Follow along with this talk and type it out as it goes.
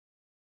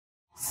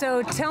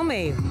So tell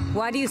me,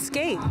 why do you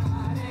skate?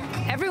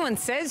 Everyone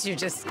says you're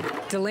just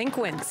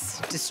delinquents,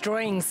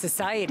 destroying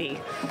society.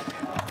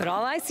 But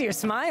all I see are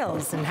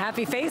smiles and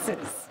happy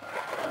faces.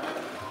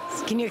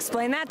 Can you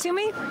explain that to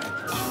me?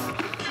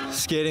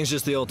 Skating's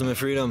just the ultimate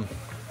freedom.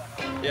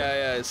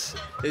 Yeah, it's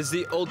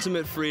the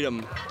ultimate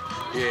freedom.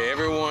 Yeah,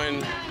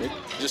 everyone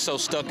just so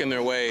stuck in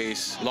their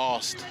ways,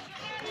 lost.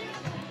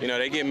 You know,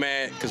 they get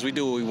mad because we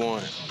do what we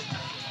want.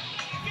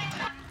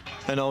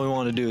 And all we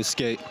want to do is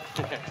skate.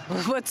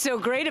 What's so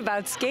great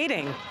about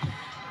skating?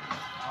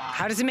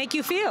 How does it make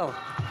you feel?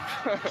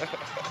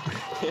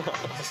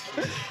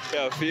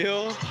 Yeah,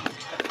 feel?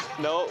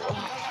 No.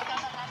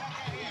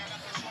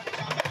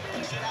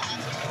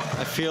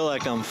 I feel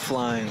like I'm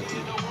flying.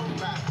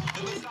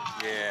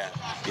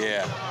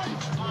 Yeah.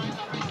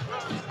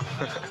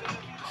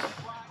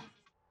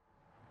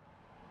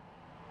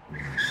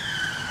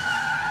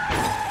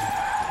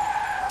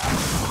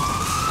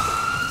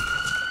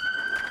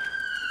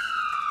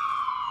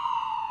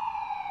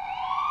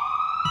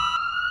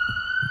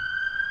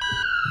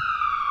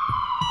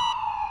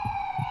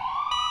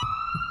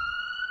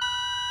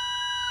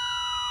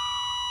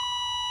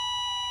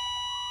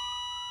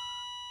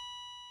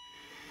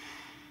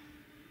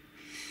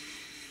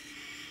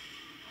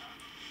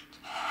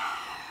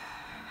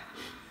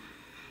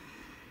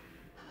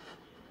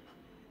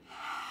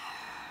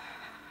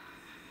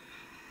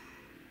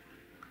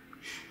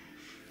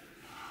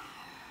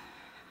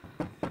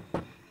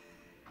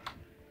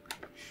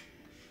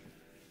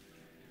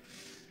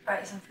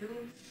 Buy some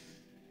food.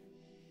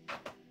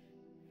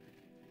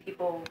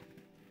 People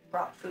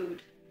brought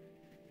food.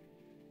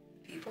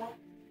 People?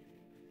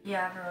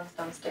 Yeah, everyone's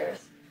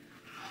downstairs.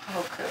 The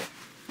whole crew.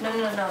 No,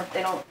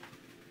 they don't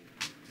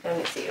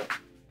need to see you.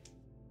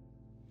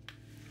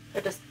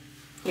 They're just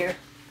here.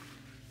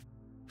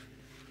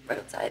 Right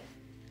outside.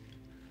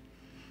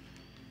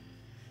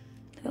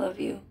 They love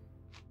you.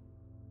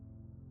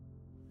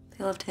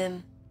 They loved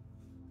him.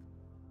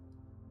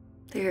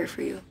 They're here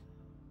for you.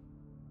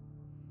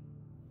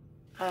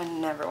 I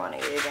never want to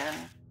eat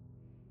again.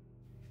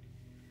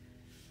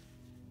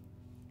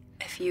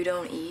 If you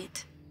don't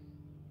eat,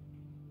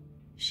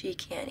 she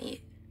can't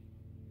eat.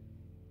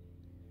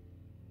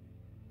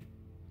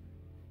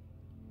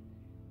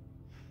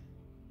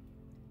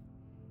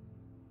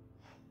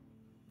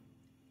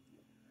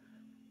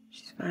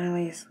 She's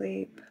finally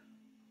asleep.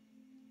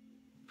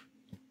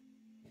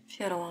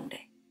 She had a long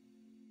day.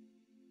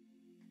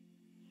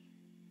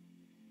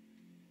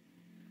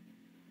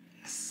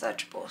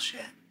 Such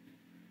bullshit.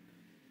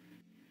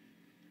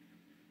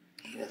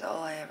 He was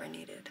all I ever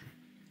needed.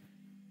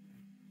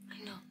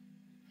 I know.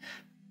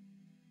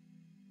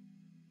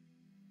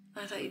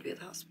 I thought you'd be at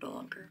the hospital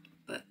longer,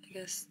 but I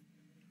guess...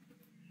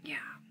 Yeah.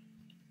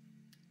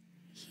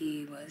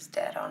 He was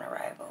dead on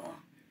arrival.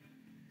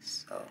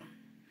 So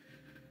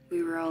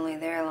we were only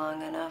there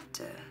long enough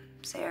to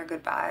say our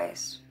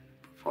goodbyes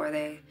before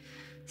they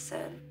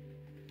said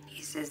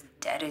he's as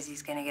dead as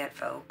he's gonna get,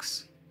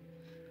 folks.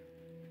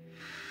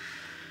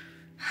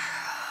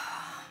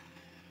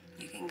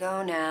 You can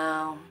go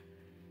now.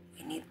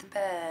 We need the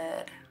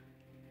bed.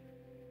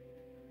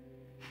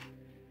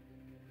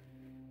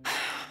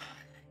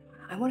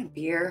 I want a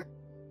beer.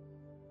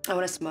 I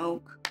want to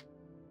smoke.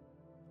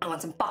 I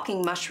want some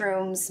fucking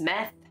mushrooms,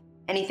 meth,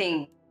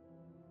 anything.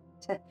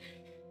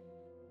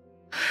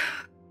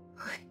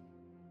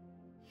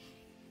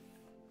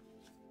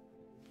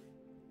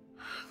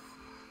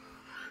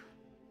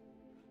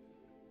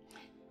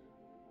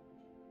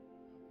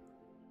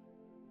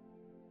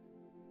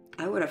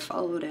 I would have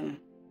followed him.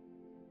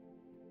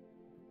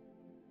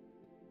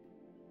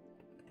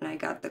 And I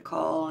got the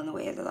call on the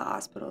way to the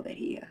hospital that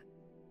he,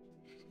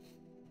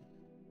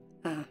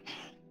 but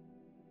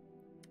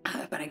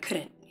I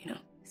couldn't, you know.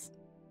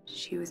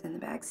 She was in the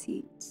back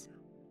seat, so.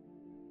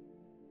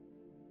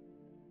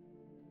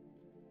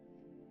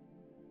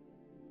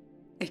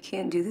 I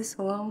can't do this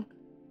alone.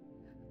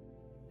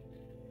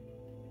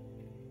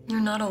 You're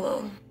not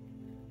alone.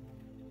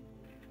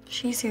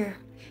 She's here.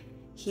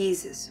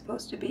 He's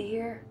supposed to be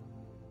here.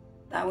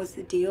 That was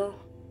the deal.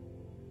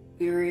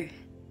 We were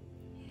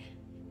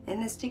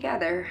in this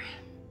together.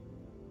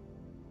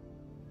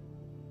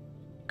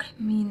 I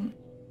mean,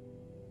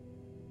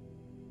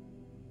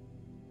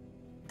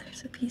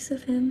 there's a piece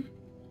of him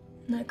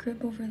in that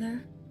crib over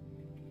there.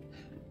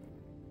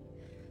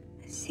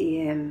 I see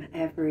him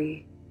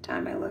every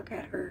time I look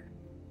at her.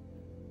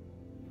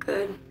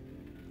 Good.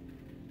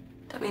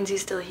 That means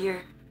he's still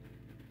here.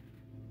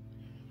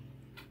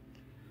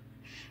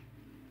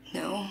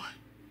 No,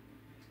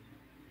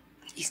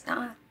 he's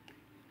not.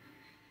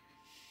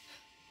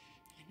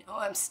 I know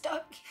I'm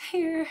stuck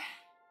here.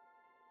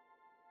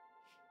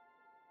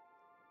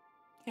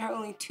 There are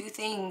only two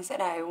things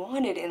that I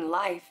wanted in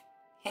life,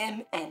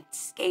 him and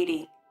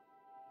skating.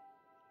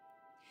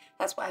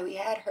 That's why we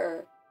had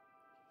her.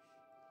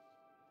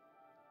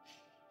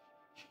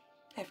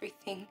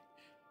 Everything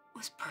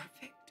was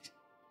perfect.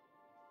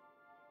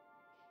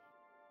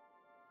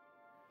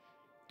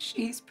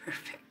 She's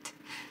perfect.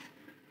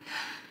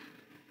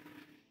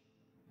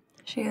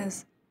 She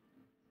is.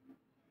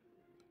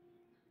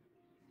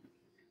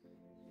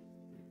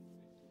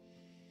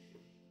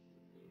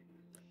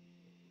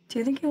 Do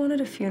you think he wanted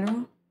a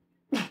funeral?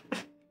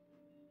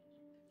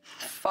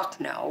 Fuck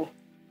no.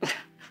 I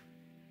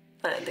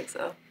didn't think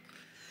so.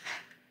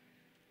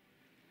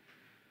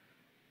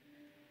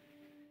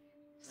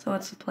 So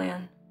what's the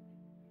plan?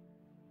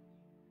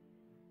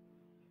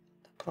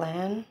 The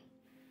plan?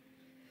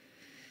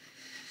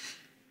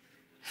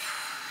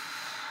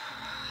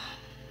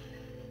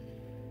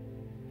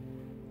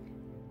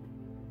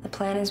 The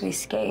plan is we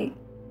skate.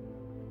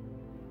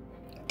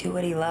 Do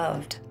what he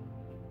loved.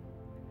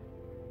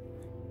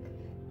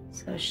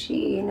 So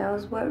she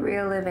knows what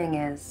real living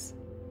is.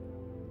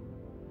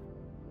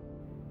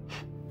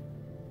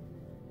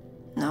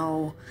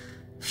 No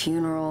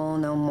funeral,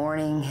 no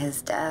mourning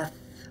his death.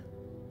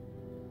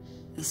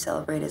 We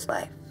celebrate his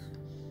life.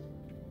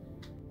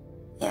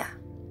 Yeah.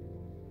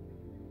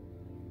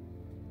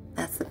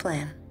 That's the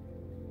plan.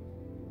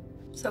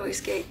 So we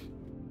skate.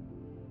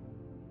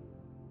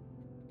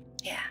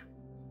 Yeah.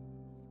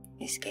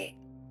 We skate.